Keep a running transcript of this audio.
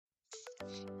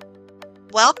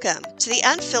Welcome to the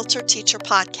Unfiltered Teacher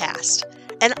Podcast,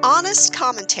 an honest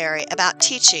commentary about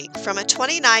teaching from a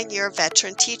 29-year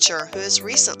veteran teacher who has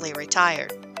recently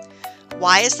retired.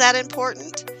 Why is that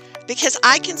important? Because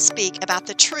I can speak about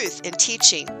the truth in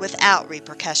teaching without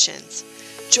repercussions.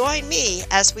 Join me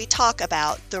as we talk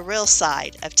about the real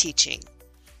side of teaching.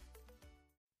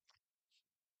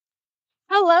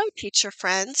 Hello, teacher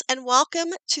friends, and welcome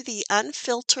to the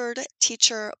Unfiltered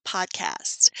Teacher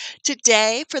Podcast.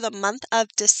 Today, for the month of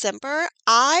December,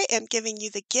 I am giving you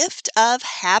the gift of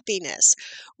happiness.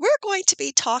 We're going to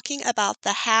be talking about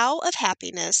the how of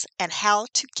happiness and how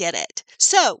to get it.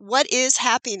 So, what is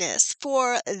happiness?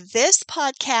 For this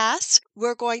podcast,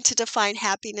 we're going to define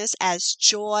happiness as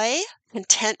joy,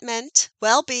 contentment,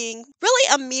 well-being,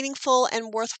 really a meaningful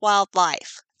and worthwhile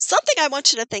life. Something I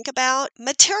want you to think about,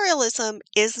 materialism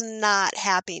is not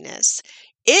happiness.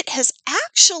 It has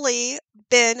actually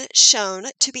been shown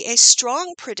to be a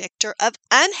strong predictor of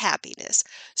unhappiness.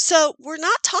 So we're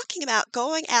not talking about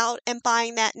going out and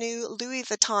buying that new Louis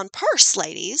Vuitton purse,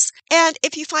 ladies. And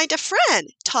if you find a friend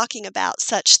talking about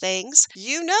such things,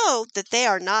 you know that they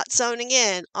are not zoning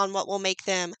in on what will make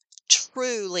them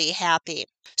truly happy.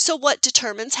 So what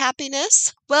determines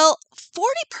happiness? Well,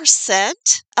 40%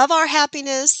 of our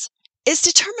happiness is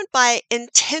determined by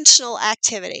intentional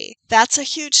activity. That's a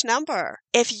huge number.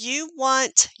 If you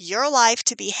want your life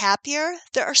to be happier,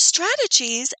 there are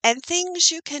strategies and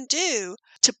things you can do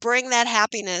to bring that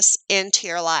happiness into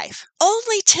your life.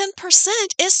 Only 10%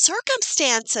 is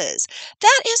circumstances.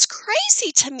 That is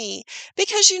crazy to me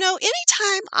because,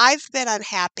 anytime I've been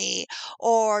unhappy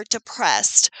or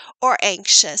depressed or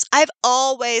anxious, I've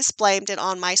always blamed it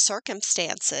on my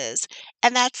circumstances.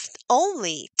 And that's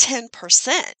only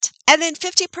 10%. And then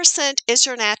 50% is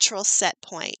your natural set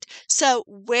point. So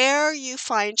where you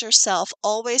find yourself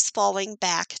always falling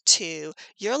back to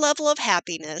your level of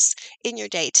happiness in your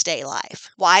day-to-day life.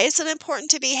 Why is it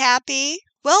important to be happy?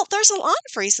 Well, there's a lot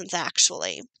of reasons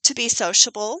actually. To be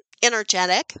sociable,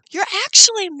 energetic, you're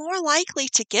actually more likely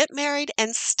to get married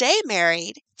and stay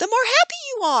married the more happy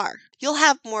you are. You'll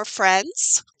have more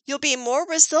friends. You'll be more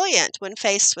resilient when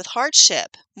faced with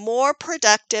hardship, more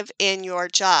productive in your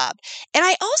job. And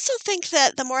I also think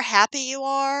that the more happy you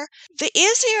are, the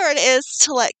easier it is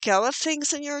to let go of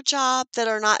things in your job that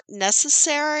are not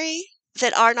necessary,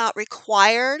 that are not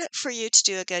required for you to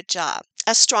do a good job.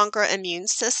 A stronger immune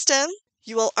system,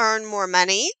 you will earn more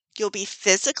money, you'll be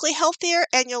physically healthier,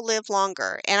 and you'll live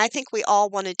longer. And I think we all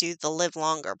want to do the live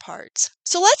longer parts.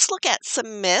 So let's look at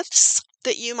some myths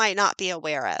that you might not be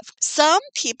aware of. Some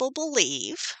people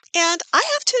believe, and I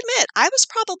have to admit, I was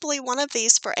probably one of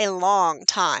these for a long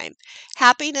time.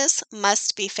 Happiness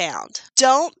must be found.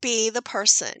 Don't be the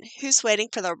person who's waiting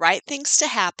for the right things to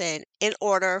happen in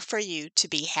order for you to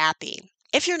be happy.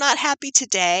 If you're not happy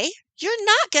today, you're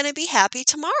not going to be happy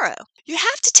tomorrow. You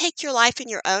have to take your life in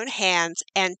your own hands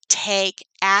and take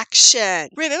action.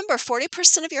 Remember,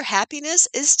 40% of your happiness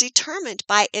is determined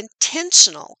by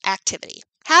intentional activity.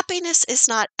 Happiness is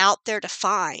not out there to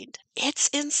find. It's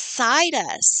inside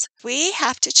us. We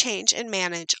have to change and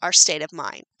manage our state of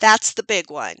mind. That's the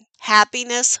big one.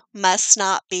 Happiness must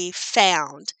not be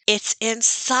found. It's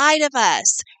inside of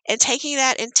us. And taking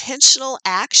that intentional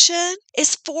action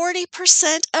is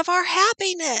 40% of our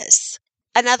happiness.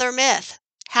 Another myth.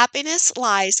 Happiness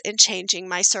lies in changing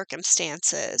my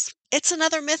circumstances. It's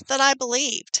another myth that I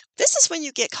believed. This is when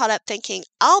you get caught up thinking,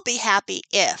 I'll be happy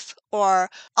if, or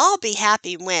I'll be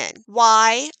happy when.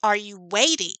 Why are you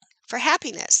waiting for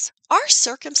happiness? Our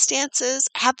circumstances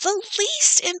have the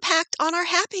least impact on our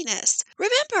happiness.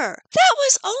 Remember, that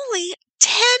was only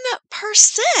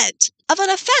 10% of an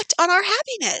effect on our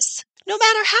happiness. No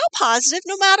matter how positive,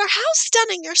 no matter how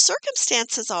stunning your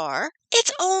circumstances are,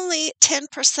 it's only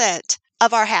 10%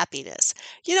 of our happiness.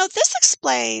 This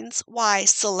explains why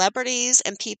celebrities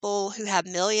and people who have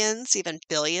millions, even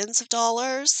billions of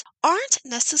dollars, aren't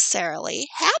necessarily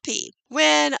happy.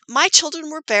 When my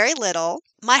children were very little,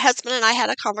 my husband and I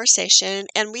had a conversation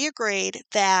and we agreed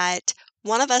that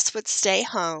one of us would stay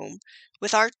home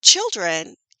with our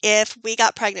children if we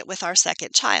got pregnant with our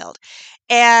second child.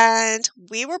 And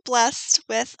we were blessed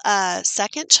with a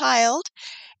second child.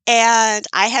 And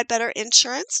I had better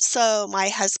insurance, so my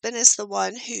husband is the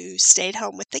one who stayed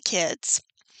home with the kids.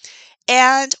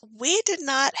 And we did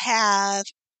not have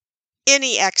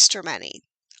any extra money.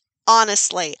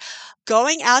 Honestly,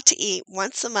 going out to eat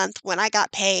once a month when I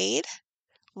got paid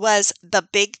was the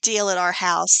big deal at our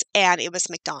house, and it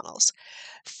was McDonald's.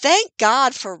 Thank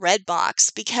God for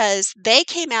Redbox because they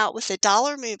came out with the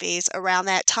dollar movies around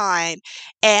that time,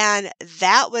 and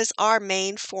that was our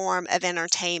main form of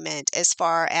entertainment as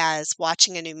far as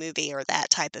watching a new movie or that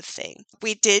type of thing.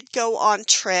 We did go on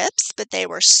trips, but they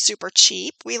were super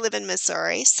cheap. We live in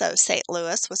Missouri, so St.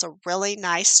 Louis was a really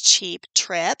nice, cheap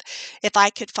trip. If I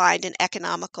could find an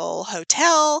economical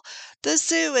hotel, the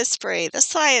zoo is free, the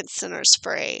science center's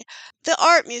free. The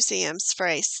art museum's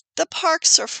free. The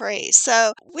parks are free.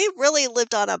 So we really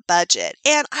lived on a budget.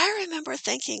 And I remember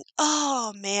thinking,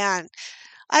 oh man,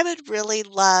 I would really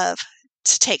love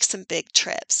to take some big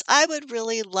trips. I would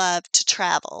really love to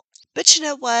travel. But you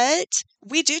know what?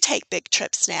 We do take big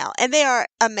trips now, and they are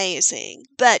amazing.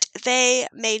 But they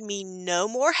made me no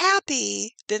more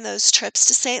happy than those trips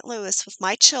to St. Louis with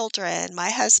my children, my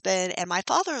husband, and my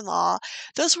father in law.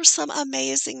 Those were some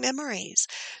amazing memories.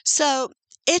 So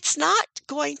it's not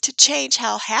going to change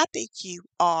how happy you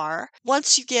are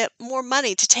once you get more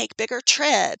money to take bigger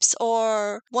trips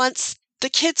or once the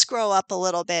kids grow up a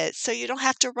little bit so you don't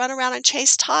have to run around and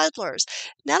chase toddlers.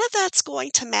 None of that's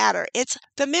going to matter. It's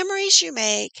the memories you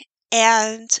make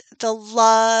and the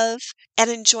love and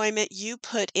enjoyment you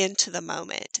put into the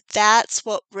moment. That's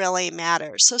what really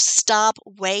matters. So stop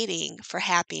waiting for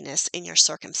happiness in your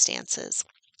circumstances.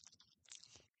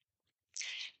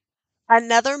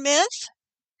 Another myth,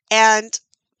 and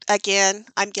again,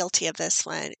 I'm guilty of this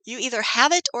one. You either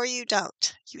have it or you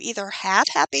don't. You either have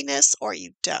happiness or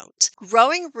you don't.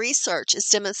 Growing research is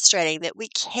demonstrating that we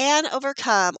can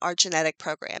overcome our genetic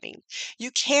programming.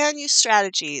 You can use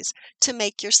strategies to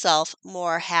make yourself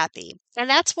more happy. And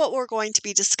that's what we're going to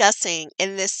be discussing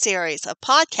in this series of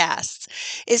podcasts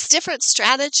is different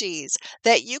strategies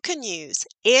that you can use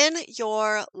in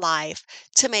your life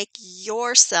to make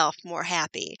yourself more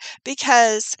happy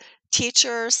because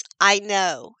teachers, I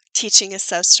know teaching is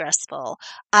so stressful.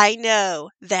 I know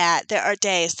that there are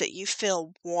days that you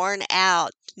feel worn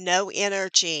out, no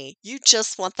energy. You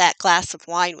just want that glass of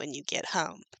wine when you get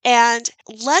home. And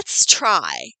let's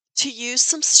try to use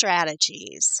some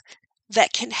strategies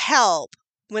that can help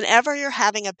whenever you're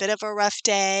having a bit of a rough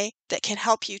day that can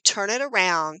help you turn it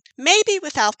around, maybe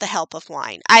without the help of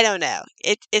wine. I don't know.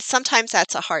 It sometimes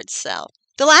that's a hard sell.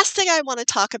 The last thing I want to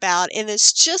talk about in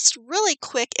this just really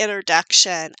quick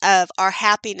introduction of our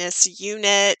happiness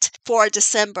unit for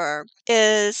December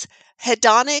is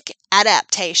hedonic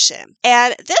adaptation.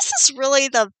 And this is really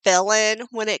the villain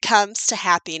when it comes to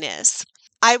happiness.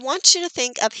 I want you to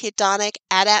think of hedonic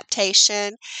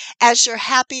adaptation as your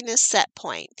happiness set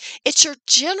point. It's your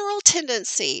general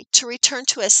tendency to return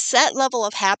to a set level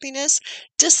of happiness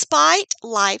despite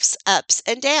life's ups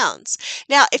and downs.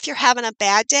 Now, if you're having a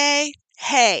bad day,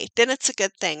 hey, then it's a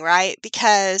good thing, right?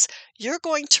 Because you're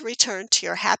going to return to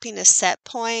your happiness set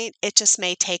point. It just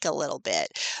may take a little bit,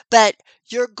 but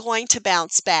you're going to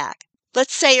bounce back.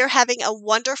 Let's say you're having a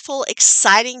wonderful,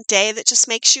 exciting day that just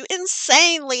makes you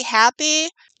insanely happy.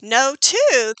 Know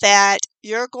too that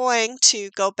you're going to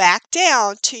go back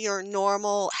down to your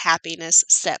normal happiness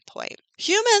set point.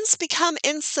 Humans become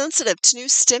insensitive to new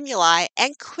stimuli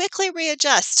and quickly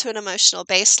readjust to an emotional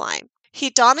baseline.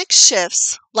 Hedonic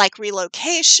shifts like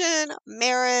relocation,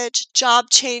 marriage, job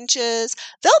changes,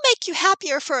 they'll make you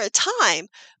happier for a time,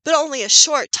 but only a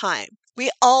short time. We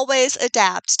always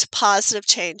adapt to positive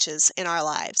changes in our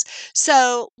lives.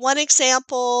 So, one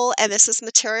example, and this is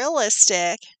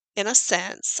materialistic in a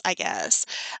sense, I guess.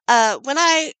 When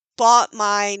I bought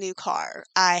my new car,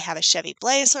 I have a Chevy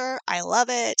Blazer. I love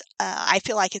it. I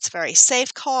feel like it's a very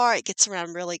safe car. It gets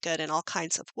around really good in all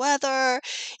kinds of weather.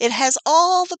 It has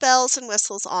all the bells and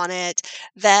whistles on it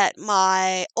that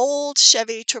my old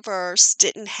Chevy Traverse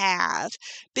didn't have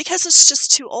because it's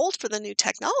just too old for the new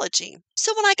technology.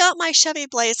 So when I got my Chevy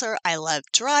Blazer, I loved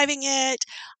driving it.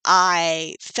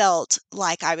 I felt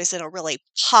like I was in a really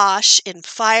posh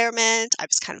environment. I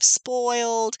was kind of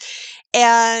spoiled.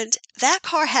 And that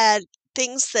car had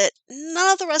things that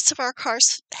none of the rest of our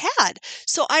cars had.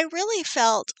 So I really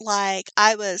felt like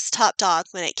I was top dog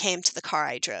when it came to the car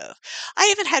I drove. I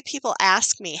even had people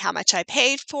ask me how much I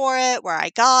paid for it, where I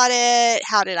got it,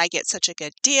 how did I get such a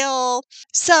good deal.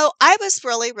 So I was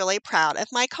really, really proud of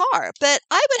my car. But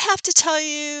I would have to tell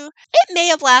you, it may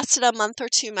have lasted a month or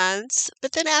 2 months,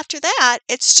 but then after that,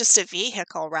 it's just a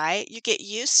vehicle, right? You get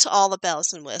used to all the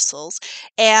bells and whistles.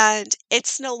 And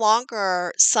it's no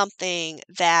longer something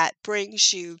that brings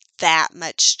you that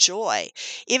much joy,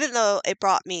 even though it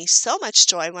brought me so much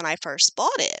joy when I first bought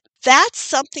it. That's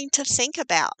something to think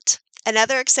about.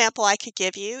 Another example I could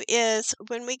give you is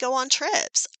when we go on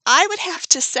trips. I would have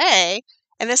to say,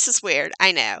 And this is weird,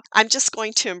 I know. I'm just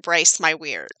going to embrace my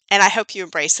weird, and I hope you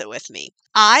embrace it with me.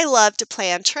 I love to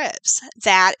plan trips.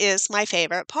 That is my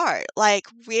favorite part. Like,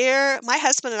 my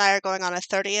husband and I are going on a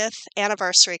 30th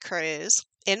anniversary cruise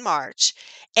in March,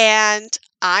 and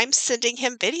I'm sending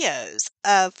him videos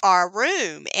of our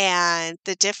room and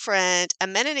the different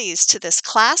amenities to this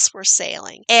class we're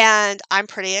sailing. And I'm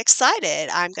pretty excited.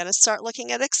 I'm going to start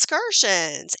looking at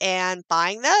excursions and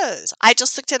buying those. I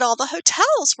just looked at all the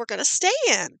hotels we're going to stay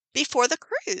in before the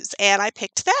cruise, and I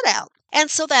picked that out. And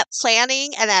so that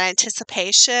planning and that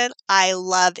anticipation, I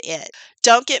love it.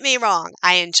 Don't get me wrong,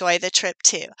 I enjoy the trip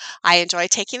too. I enjoy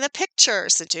taking the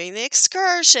pictures and doing the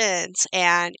excursions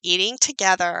and eating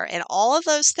together and all of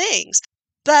those things.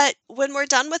 But when we're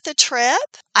done with the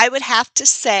trip, I would have to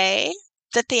say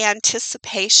that the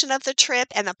anticipation of the trip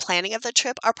and the planning of the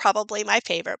trip are probably my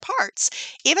favorite parts,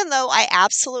 even though I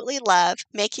absolutely love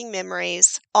making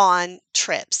memories on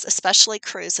trips, especially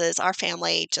cruises. Our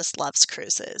family just loves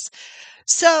cruises.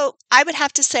 So I would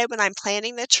have to say when I'm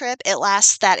planning the trip, it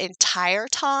lasts that entire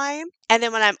time. And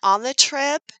then when I'm on the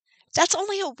trip, that's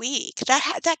only a week.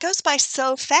 That goes by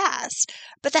so fast.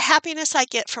 But the happiness I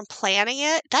get from planning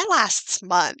it, that lasts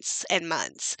months and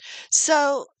months.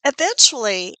 So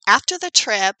eventually, after the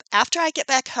trip, after I get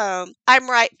back home, I'm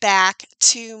right back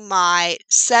to my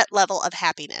set level of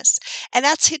happiness. And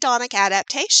that's hedonic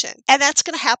adaptation. And that's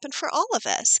going to happen for all of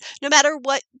us, no matter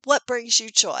what brings you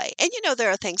joy. And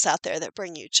there are things out there that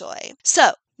bring you joy.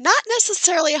 So, not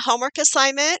necessarily a homework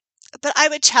assignment, but I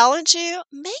would challenge you,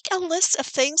 make a list of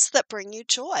things that bring you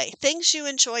joy, things you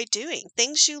enjoy doing,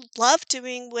 things you love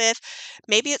doing with,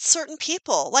 maybe it's certain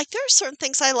people. Like there are certain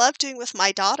things I love doing with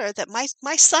my daughter that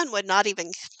my son would not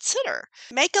even consider.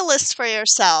 Make a list for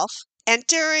yourself, and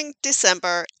during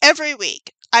December, every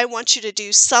week, I want you to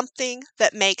do something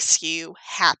that makes you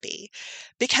happy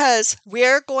because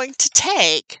we're going to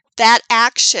take that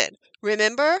action.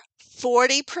 Remember,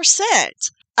 40%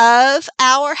 of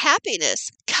our happiness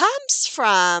comes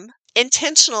from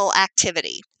intentional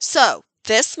activity. So,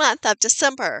 this month of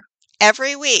December,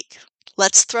 every week,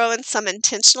 let's throw in some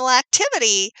intentional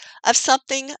activity of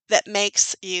something that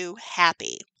makes you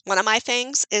happy. One of my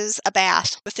things is a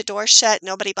bath with the door shut,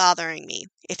 nobody bothering me.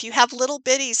 If you have little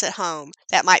bitties at home,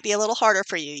 that might be a little harder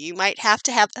for you. You might have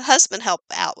to have the husband help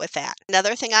out with that.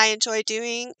 Another thing I enjoy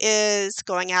doing is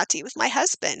going out to eat with my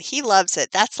husband. He loves it.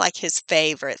 That's like his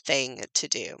favorite thing to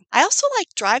do. I also like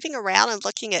driving around and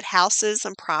looking at houses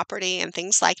and property and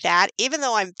things like that, even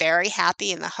though I'm very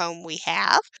happy in the home we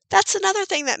have. That's another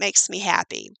thing that makes me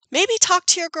happy. Maybe talk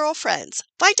to your girlfriends.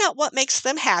 Find out what makes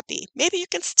them happy. Maybe you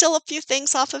can steal a few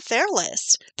things off of their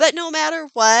list. But no matter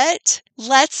what,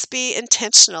 let's be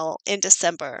intentional in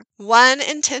December. One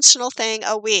intentional thing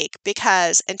a week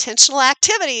because intentional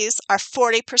activities are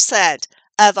 40%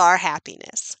 of our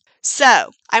happiness.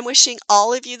 So, I'm wishing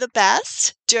all of you the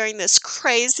best during this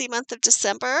crazy month of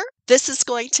December. This is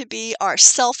going to be our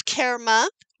self-care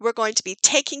month. We're going to be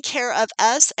taking care of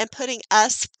us and putting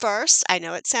us first. I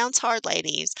know it sounds hard,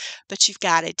 ladies, but you've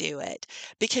got to do it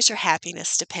because your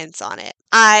happiness depends on it.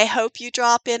 I hope you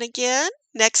drop in again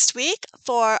next week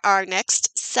for our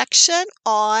next section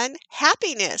on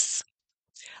happiness.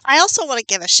 I also want to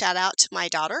give a shout out to my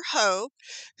daughter Hope,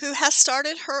 who has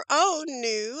started her own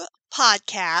new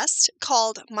podcast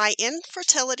called My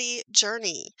Infertility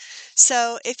Journey.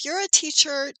 So, if you're a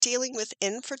teacher dealing with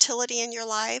infertility in your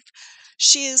life,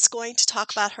 she is going to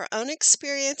talk about her own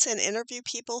experience and interview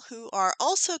people who are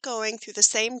also going through the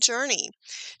same journey.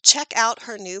 Check out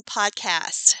her new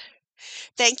podcast.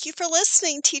 Thank you for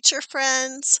listening, teacher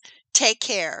friends. Take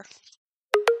care.